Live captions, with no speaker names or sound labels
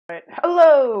Right.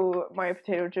 Hello, my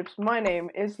potato chips. My name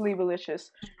is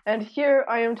Lebalicious, and here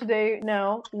I am today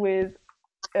now with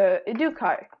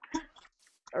idukai.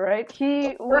 All right.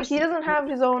 He doesn't have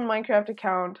his own Minecraft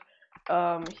account.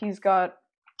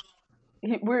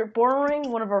 We're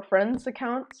borrowing one of our friends'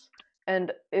 accounts,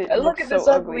 and it Look looks at so this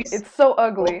ugly. ugly. It's so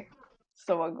ugly,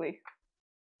 so ugly.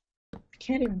 I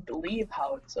can't even believe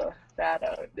how it's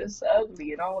this ugly,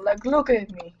 you know? Like, look at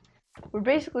me. We're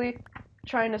basically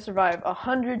trying to survive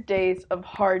 100 days of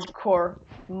hardcore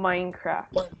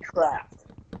Minecraft. Minecraft.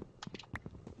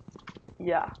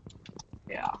 Yeah.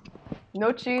 Yeah.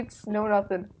 No cheats, no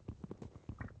nothing.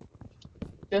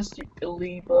 Just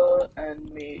Liba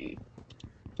and me.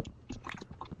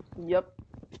 Yep.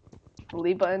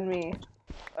 Liba and me.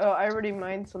 Oh, I already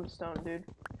mined some stone, dude.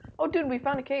 Oh, dude, we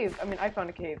found a cave. I mean, I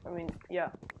found a cave. I mean, yeah.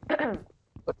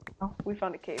 We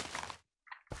found a cave.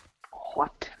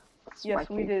 What?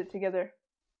 Yes, we did it together.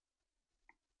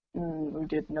 We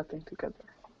did nothing together.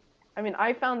 I mean,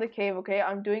 I found the cave, okay?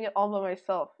 I'm doing it all by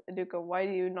myself. Iduka, why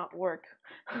do you not work?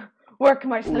 Work,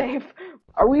 my slave!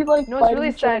 Are we like No, it's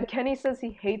really sad. Kenny says he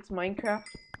hates Minecraft.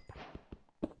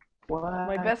 What?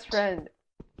 My best friend.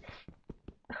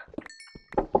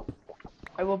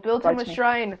 I will build him a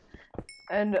shrine,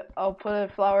 and I'll put a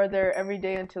flower there every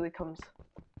day until he comes.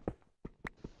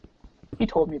 He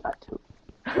told me that too.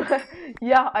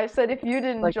 Yeah, I said if you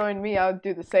didn't join me, I would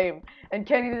do the same. And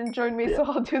Kenny didn't join me, so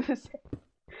I'll do the same.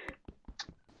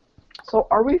 So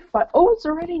are we Oh, it's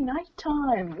already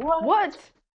nighttime. What?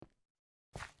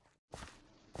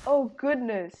 Oh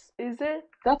goodness, is it?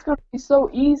 That's gonna be so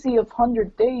easy of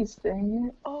 100 days, dang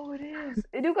it. Oh, it is.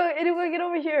 Iduka, get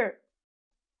over here.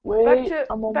 Wait,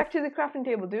 back to the crafting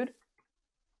table, dude.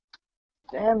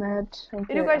 Damn it.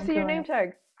 Okay, Iduka, I see your name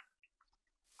tag.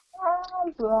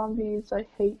 Zombies, I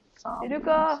hate zombies.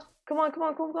 Iduka, come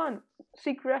on.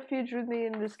 Seek refuge with me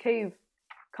in this cave.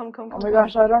 Come. Oh my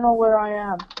gosh, I don't know where I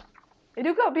am.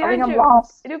 Iduka, behind you! I'm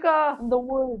lost. Iduka! In the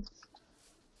woods.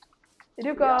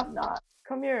 Iduka! Yeah, I'm not.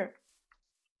 Come here.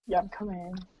 Yeah, I'm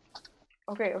coming.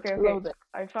 Okay.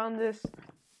 I found this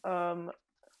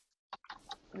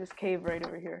cave right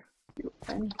over here.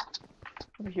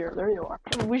 Over here. There you are.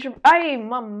 We should. Ay,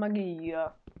 mamma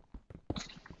mia.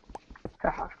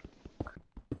 Haha.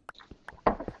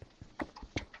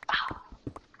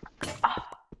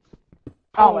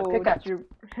 Oh, my pickaxe. Your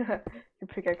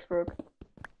pickaxe broke.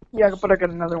 Yeah, but I got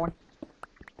another one.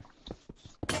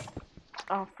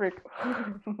 Oh, frick.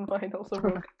 Mine also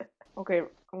broke. Okay,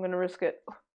 I'm gonna risk it.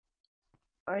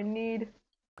 I need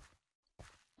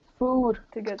food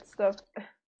to get stuff.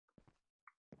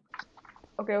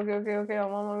 Okay,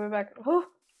 I'm on my way back. Oh!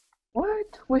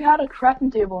 What? We had a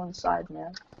crafting table inside,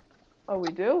 man. Oh, we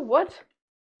do? What?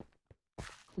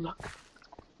 Look.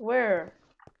 Where?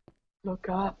 Look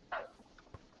up.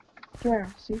 Here,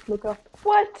 see? Look up.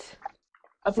 What?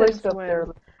 I placed it up there,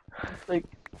 like,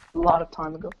 a lot of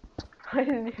time ago.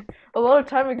 A lot of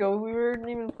time ago, we weren't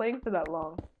even playing for that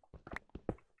long.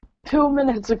 2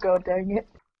 minutes ago, dang it.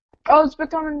 Oh, it's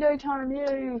becoming daytime,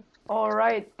 yay!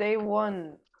 Alright, day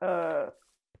one,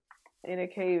 in a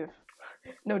cave.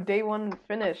 No, day one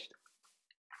finished.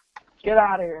 Get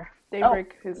out of here.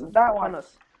 Daybreak is that upon one.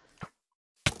 us.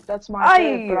 That's my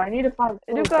bed, but I need to find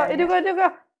food.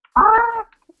 Iduka! Ah!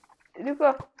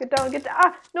 Iduka, get down.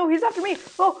 Ah! No, he's after me!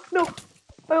 Oh, no!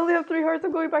 I only have 3 hearts,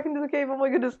 I'm going back into the cave, oh my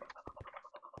goodness.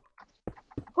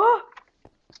 Oh!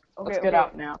 Okay, Let's get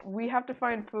out now. We have to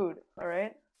find food,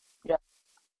 alright? Yeah.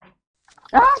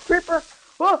 Ah, creeper!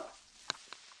 Oh!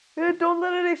 Don't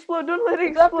let it explode,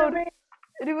 Iduka, go!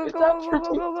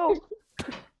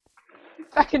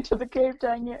 Back into the cave,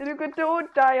 dang it. Iduka, don't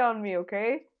die on me,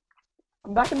 okay?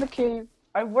 I'm back in the cave.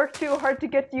 I worked too hard to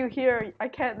get you here. I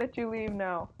can't let you leave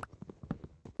now.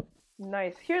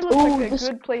 Nice. Here looks like a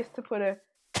good place to put a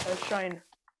shrine.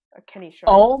 A Kenny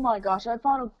shrine. Oh my gosh, I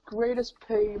found a greatest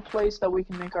place that we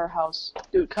can make our house.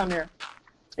 Dude, come here.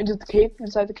 Into the cave?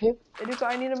 Inside the cave? Iduka,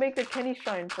 I need to make a Kenny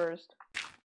shrine first.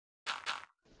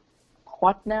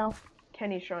 What now?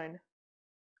 Kenny shrine.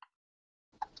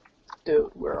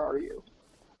 Dude, where are you?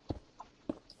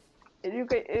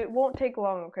 Iduka, it won't take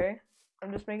long, okay?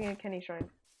 I'm just making a Kenny shrine.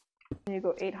 And you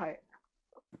go 8 height.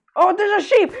 Oh, there's a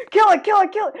sheep! Kill it!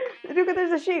 Iduka,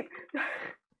 there's a sheep!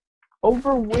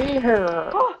 Over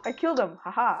where? Oh, I killed him.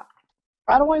 Haha.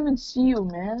 I don't even see you,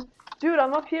 man. Dude,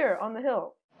 I'm up here on the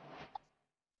hill.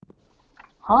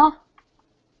 Huh?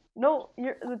 No,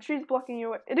 the tree's blocking your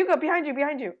way. Iduka, behind you,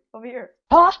 over here.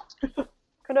 Huh?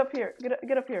 Come up here.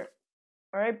 Get up here.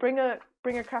 All right, bring a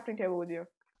crafting table with you.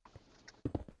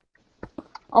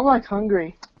 I'm like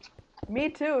hungry. Me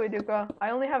too, Iduka. I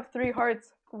only have 3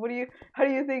 hearts. How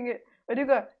do you think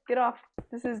Iduka, get off.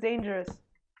 This is dangerous.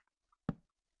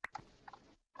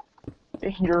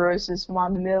 Dangerous is my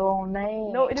middle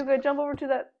name. No, Iduka, jump over to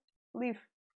that leaf.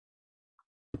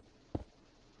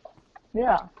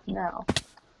 Yeah, now.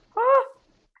 Ah!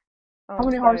 How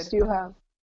many hearts do you have?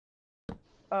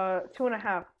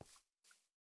 2.5.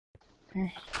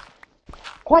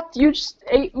 What? You just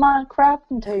ate my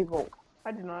crafting table.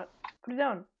 I did not. Put it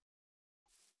down.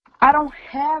 I don't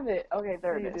have it. Okay,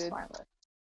 there Yeah, it is. did. Finally.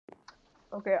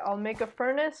 Okay, I'll make a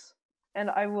furnace, and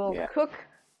I will cook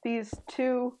these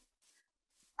two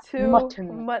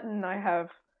mutton I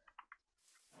have.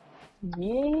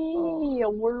 Yeah,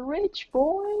 we're rich,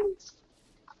 boys.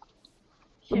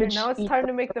 Here, now it's time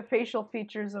to make the facial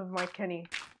features of my Kenny.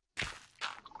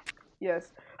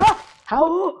 Yes. Ah! How?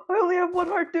 Oh, I only have 1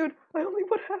 heart, dude. I only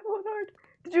have 1 heart.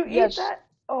 Did you eat that?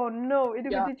 Oh no,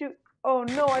 Iduka, did you? Oh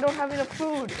no, I don't have enough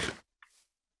food.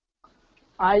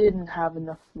 I didn't have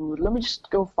enough food. Let me just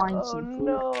go find some food.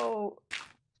 Oh no.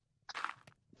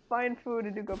 Find food,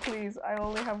 Iduka, please. I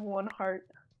only have 1 heart.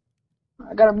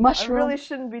 I got a mushroom. I really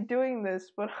shouldn't be doing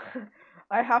this, but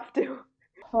I have to.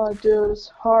 Oh, dude, it's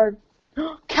hard.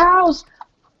 Cows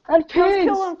and pigs.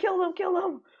 Kill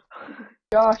them.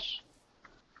 Gosh.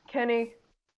 Kenny,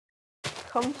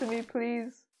 come to me,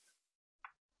 please.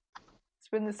 It's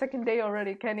been the 2nd day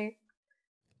already, Kenny.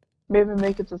 Maybe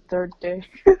make it the 3rd day.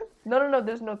 No,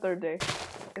 there's no 3rd day.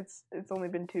 It's only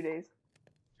been 2 days.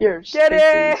 Here,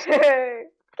 Kenny!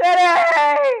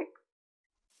 Kenny!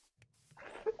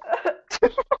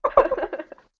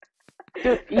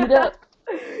 Dude, eat up.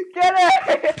 Kenny!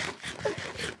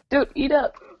 Dude, eat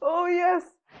up. Oh yes,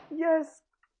 yes.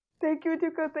 Thank you,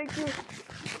 Iduka. Thank you.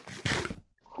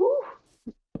 Whew.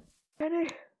 Kenny.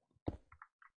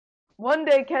 One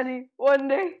day, Kenny. One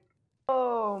day.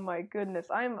 Oh my goodness,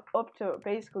 I'm up to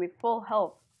basically full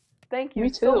health. Thank you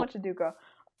so much, Iduka.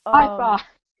 High five.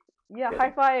 Yeah,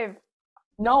 high five.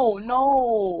 No.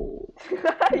 You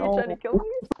trying to kill me?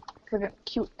 Look at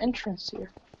cute entrance here.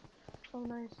 Oh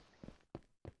nice.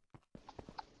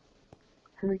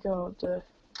 Here we go.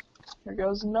 Here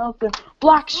goes nothing.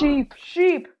 Black sheep.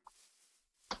 Sheep.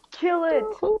 Kill it.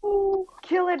 Ooh.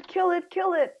 Kill it.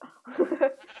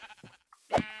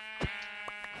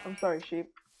 I'm sorry,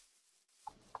 sheep.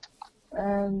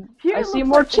 And here I see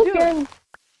more chicken. Dude,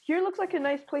 here looks like a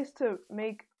nice place to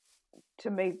make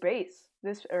base.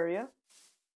 This area.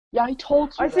 Yeah, I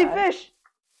told you. I see fish.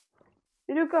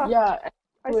 Iduka. Yeah.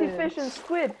 I see fish and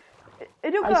squid.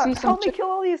 Iduka, help me kill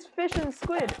all these fish and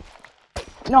squid.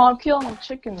 No, I'm killing the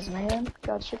chickens, man.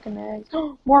 Got chicken eggs.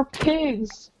 More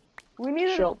pigs. We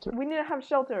need shelter. We need to have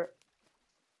shelter.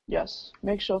 Yes.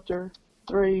 Make shelter.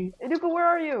 3. Iduka, where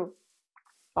are you?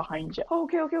 Behind you. Oh,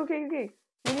 okay.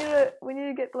 We need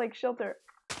to get like shelter.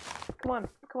 Come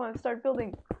on, start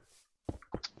building.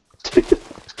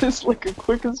 This is like a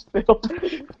quickest build.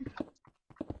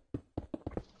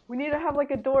 We need to have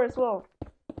like a door as well.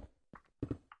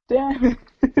 Damn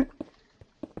it.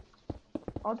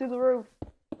 I'll do the roof.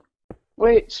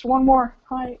 Wait, just one more.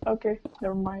 Hi. Okay,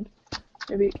 never mind.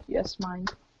 Maybe yes,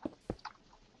 mind.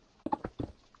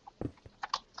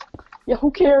 Yeah, who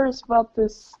cares about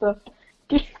this stuff?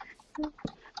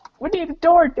 We need a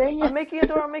door, dang it. I'm making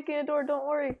a door, don't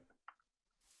worry.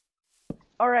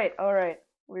 Alright.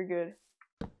 We're good.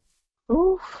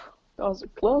 Oof. That was a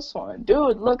close one.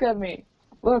 Dude, look at me.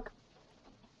 Look.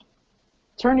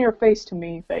 Turn your face to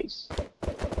me, face.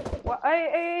 What?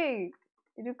 Hey.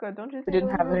 Iduka, don't you think didn't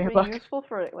have any luck. Useful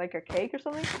for like a cake or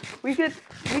something? We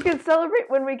could celebrate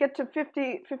when we get to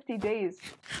 50 days.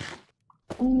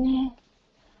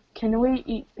 Can we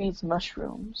eat these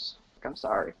mushrooms? I'm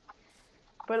sorry.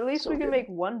 But at least we can make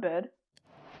 1 bed.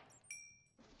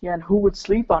 Yeah, and who would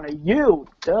sleep on it? You!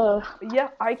 Duh. Yeah,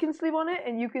 I can sleep on it,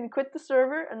 and you can quit the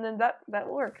server, and then that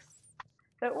works.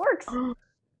 That works!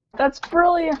 That's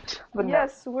brilliant! But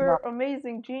yes, we're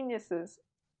amazing geniuses.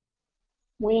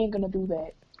 We ain't gonna do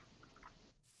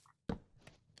that.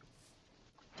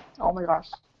 Oh my gosh.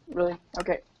 Really?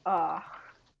 Okay. Ah.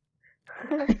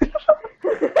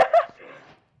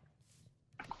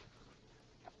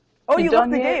 Oh, you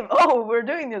left the game! Oh, we're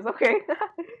doing this, okay.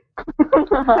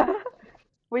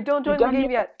 Wait, don't join the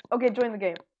game yet. Okay, join the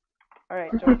game.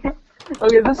 Alright, join.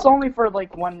 Okay, this is only for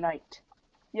like 1 night.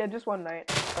 Yeah, just 1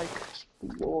 night. Like,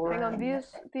 Lord. Hang on,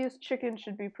 these chickens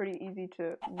should be pretty easy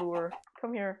to lure.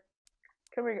 Come here.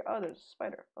 Oh, there's a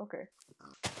spider. Okay.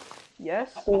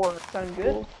 Yes. Sound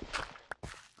good?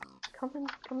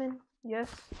 Come in. Yes.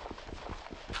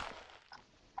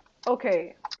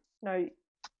 Okay. Now,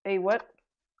 hey, what?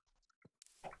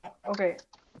 Okay.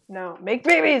 Now, make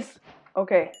babies!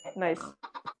 Okay, nice.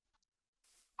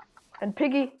 And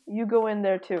Piggy, you go in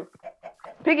there too.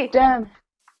 Piggy! Damn.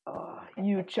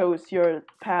 You chose your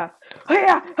path.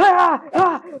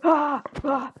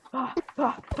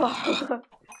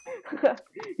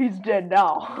 He's dead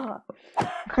now.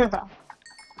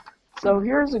 So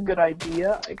here's a good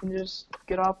idea. I can just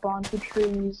get up onto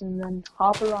trees and then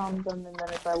hop around them, and then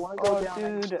if I want to go down, I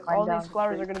Dude, just climb all down these the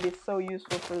flowers tree. are gonna be so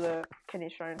useful for the Kenny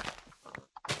Shrine.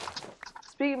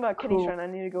 Speaking about Kenny Cool. Shrine, I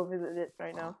need to go visit it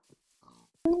right now.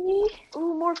 Me?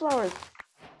 Ooh, more flowers.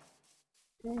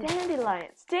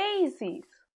 Dandelions, daisies.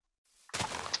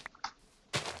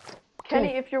 Kenny,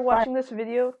 Okay, if you're watching this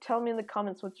video, tell me in the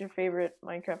comments what's your favorite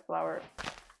Minecraft flower,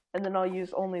 and then I'll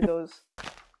use only those.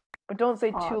 But don't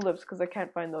say tulips, because I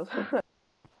can't find those.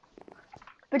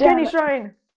 The Damn Kenny it.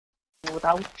 Shrine!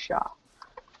 Without shot.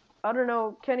 I don't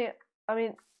know, Kenny, I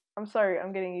mean, I'm sorry,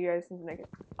 I'm getting you guys into naked.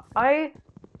 I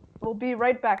will be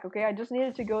right back, okay? I just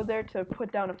needed to go there to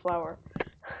put down a flower.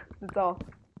 That's all.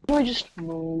 Can we just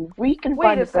move? We can Wait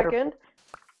find a a better. second.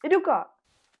 Iduka!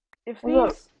 If Look.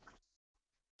 these...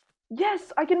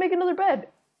 Yes! I can make another bed!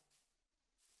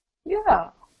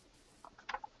 Yeah.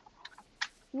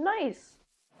 Nice!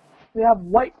 We have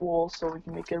white wool, so we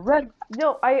can make it red.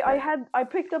 No, I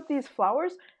picked up these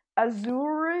flowers,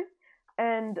 azure,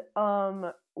 and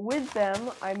with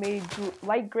them I made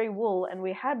light gray wool, and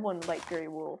we had one light gray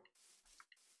wool.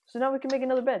 So now we can make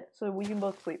another bed, so we can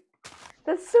both sleep.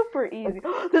 That's super easy.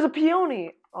 There's a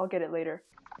peony! I'll get it later.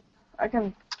 I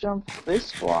can jump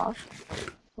this block.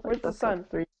 Where's the sun?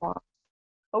 3 blocks.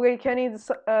 Okay, Kenny, the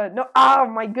sun, no, ah,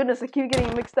 my goodness, I keep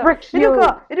getting mixed up. Frick you!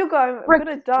 Iduka, I'm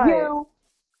gonna die. You!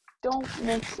 Don't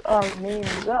mix our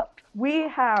names up. We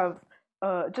have,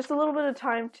 just a little bit of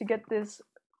time to get this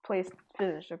place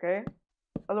finished, okay?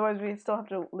 Otherwise, we still have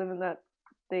to live in that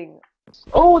thing.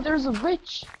 Oh, there's a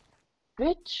witch!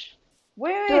 Witch?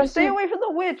 Wait, stay away from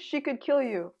the witch. She could kill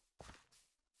you.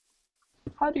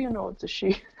 How do you know it's a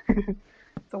she?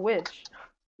 It's a witch.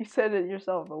 You said it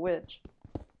yourself, a witch.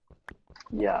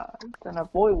 Yeah, then a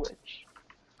boy witch.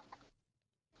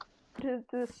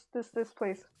 This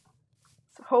place.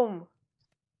 It's home.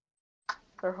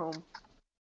 Their home.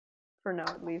 For now,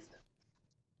 at least.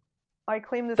 I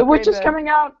claim this. The witch is bed. coming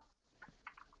out!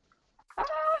 Ah!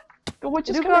 The witch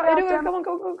is coming out! Come on,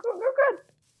 go.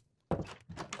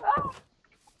 Ah!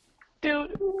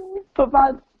 Dude, put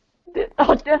my...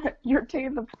 Oh, damn it, you're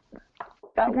taking the...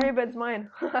 The gray bed's mine.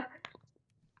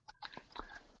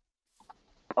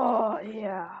 Oh,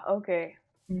 yeah, okay.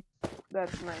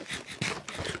 That's nice.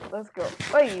 Let's go.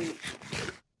 Hey!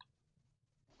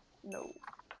 No.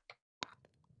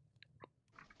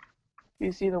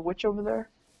 You see the witch over there?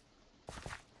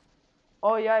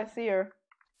 Oh, yeah, I see her.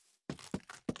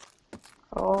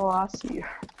 Oh, I see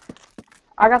her.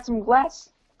 I got some glass.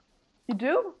 You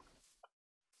do?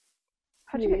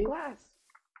 How'd you get glass?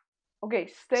 Okay,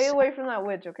 stay away from that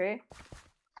witch, okay?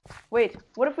 Wait,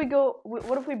 what if we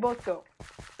both go?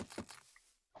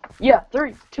 Yeah,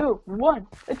 3, 2, 1,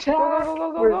 attack!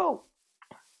 Go!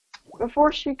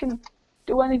 Before she can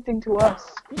do anything to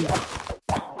us.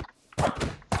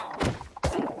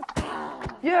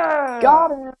 Yeah!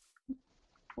 Got him!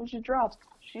 What'd she drop?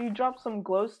 She dropped some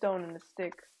glowstone in a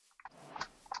stick.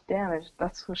 Damn it,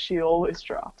 that's what she always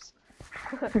drops.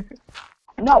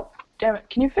 No! Damn it,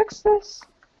 can you fix this?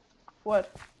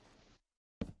 What?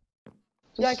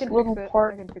 This Yeah, I can little fix it.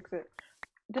 part. I can fix it.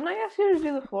 Didn't I ask you to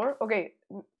do the floor? Okay,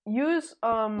 use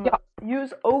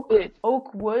use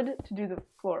oak wood to do the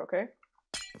floor, okay?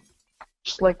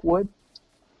 Just like wood?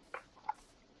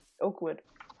 Oak wood.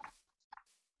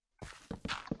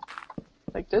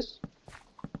 Like this?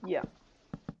 Yeah.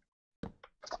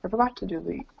 I forgot to do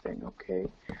the thing, okay.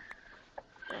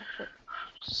 Oh, shit.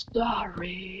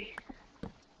 Sorry.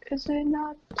 Is it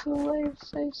not too late to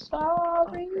say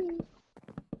sorry? Okay.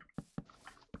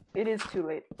 It is too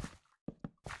late.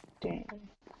 Damn.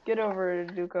 Get over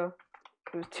it, Duco.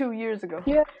 It was 2 years ago.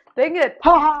 Yeah. Dang it!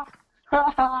 Ha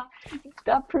ha!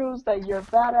 That proves that you're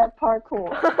bad at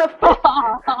parkour.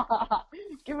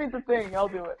 Give me the thing, I'll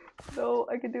do it. No,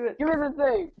 I can do it. Give me the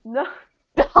thing. No.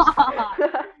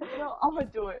 No, I'm gonna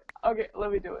do it. Okay,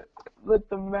 let me do it. Let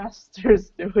the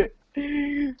masters do it.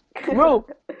 Move!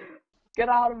 Get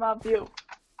out of my view.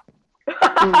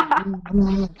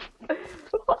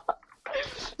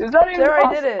 Is that even There, I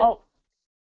possible? did it. Oh.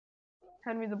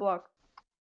 Hand me the block.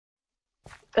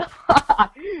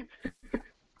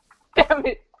 Damn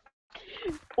it.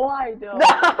 Why though?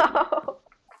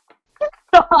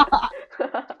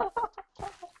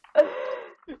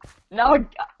 No!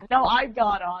 No, I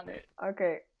got on it.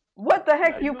 Okay. What the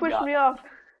heck? No, you you pushed got me off.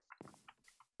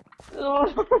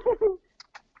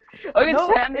 Okay,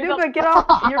 No, Sam, Iduka, get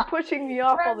off. You're pushing me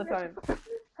off all the time.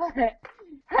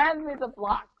 Hand me the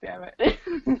block, damn it.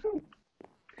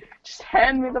 Just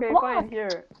hand me the Okay, block. fine,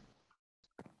 here.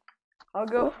 I'll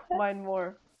go mine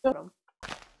more.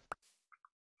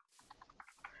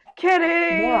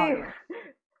 Kitty!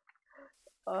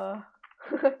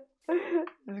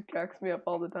 This cracks me up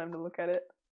all the time to look at it.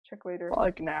 Check later.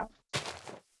 Like now.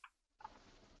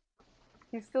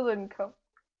 He still didn't come.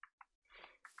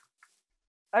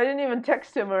 I didn't even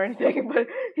text him or anything, but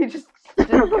he just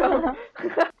didn't come.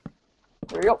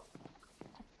 There we go.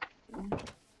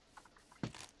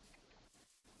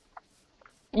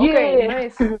 Okay, Yeah.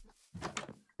 nice.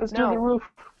 Let's Now. do the roof.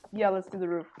 Yeah, let's do the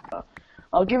roof.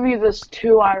 I'll give you this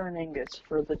 2 iron ingots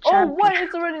for the Oh, championship. what?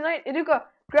 It's already night. Iduka,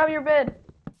 grab your bed.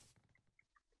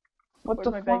 What Where's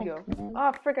the my fuck? bed go? Man?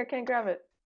 Ah, frick, I can't grab it.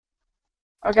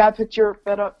 Okay, I picked your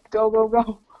bed up. Go, go,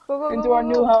 go. Go, go, Into go, our go,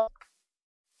 new go. house.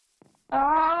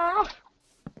 Ah!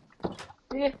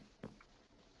 Eh.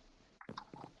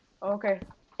 Okay,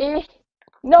 Eh.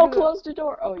 No, Iduka. close the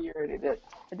door. Oh, you already did.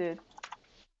 I did.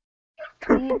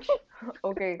 Each.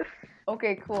 Okay.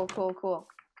 Okay, cool.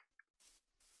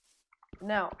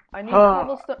 Now, I need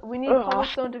cobblestone. We need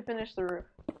cobblestone to finish the roof.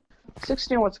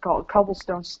 16, what's it called?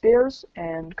 Cobblestone stairs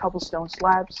and cobblestone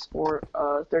slabs for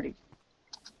 30.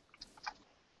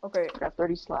 Okay. I got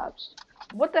 30 slabs.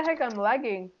 What the heck? I'm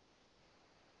lagging.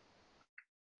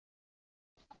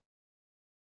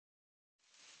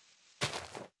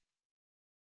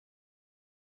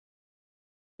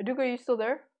 Iduka, are you still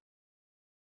there?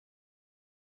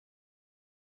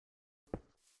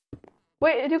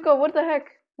 Wait, Iduka, what the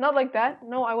heck? Not like that.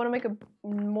 No, I want to make a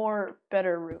more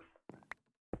better roof.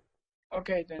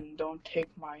 Okay, then don't take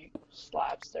my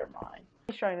slabs, they're mine.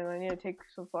 Shrine, and I need to take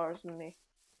some flowers with me.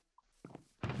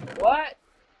 What?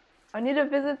 I need to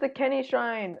visit the Kenny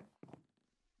Shrine.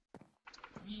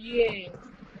 Yeah.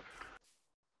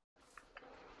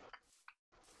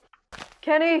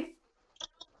 Kenny!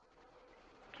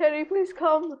 Kenny, please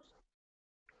come.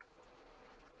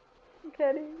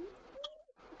 Kenny.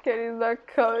 Kenny's not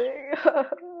coming.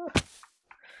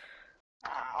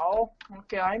 Ow.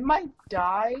 Okay, I might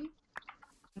die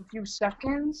in a few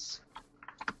seconds.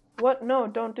 What? No,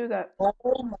 don't do that.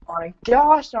 Oh my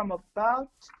gosh, I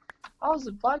was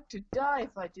about to die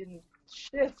if I didn't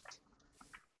shift.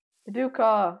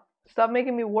 Iduka, stop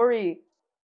making me worry.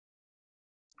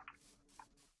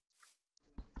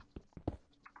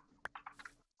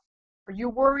 Are you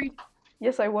worried?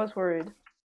 Yes, I was worried.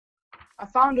 I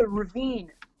found a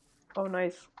ravine. Oh,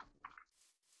 nice.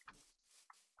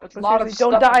 With a But lot of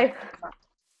seriously, don't stuff in die. it.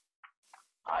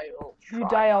 I'll If you try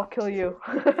die, I'll not kill to. you.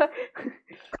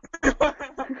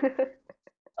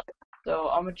 So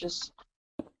I'm gonna just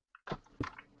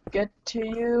get to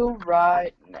you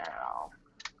right now.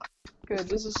 Good.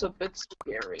 This is a bit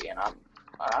scary, and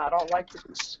I don't like to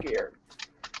be scared.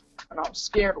 And I'm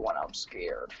scared when I'm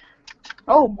scared.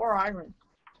 Oh, more iron.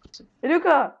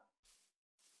 Iduka!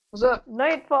 What's up?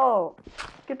 Nightfall!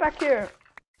 Get back here!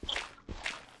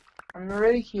 I'm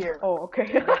already here. Oh,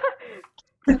 okay.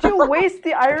 Did you waste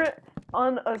the iron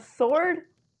on a sword?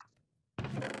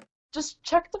 Just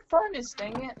check the furnace,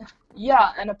 dang it.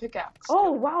 Yeah, and a pickaxe.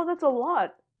 Oh, wow, that's a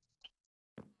lot.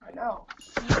 I know.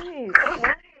 Nice.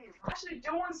 Actually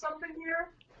doing something here.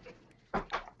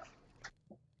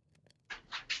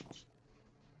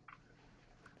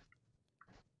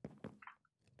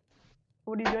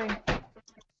 What are you doing?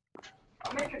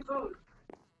 I'm making food.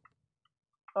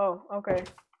 Oh, okay.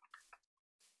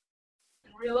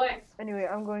 In real life. Anyway,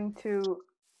 I'm going to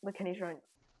the Kenny Shrine.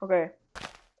 Okay.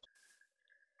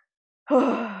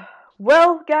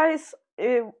 Well, guys,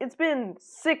 it's been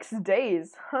 6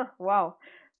 days. Huh, wow.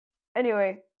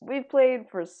 Anyway, we've played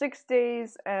for 6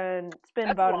 days and it's been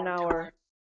That's about a an long hour. time.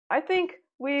 I think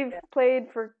we've played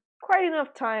for quite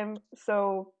enough time,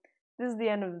 so this is the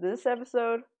end of this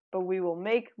episode, but we will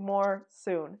make more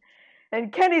soon.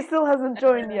 And Kenny still hasn't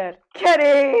joined yet.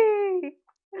 Kenny!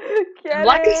 Kenny!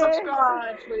 Like and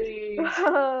subscribe, please.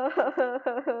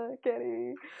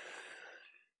 Kenny.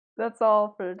 That's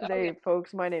all for today,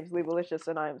 folks. My name's Lebalicious,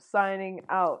 and I'm signing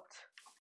out.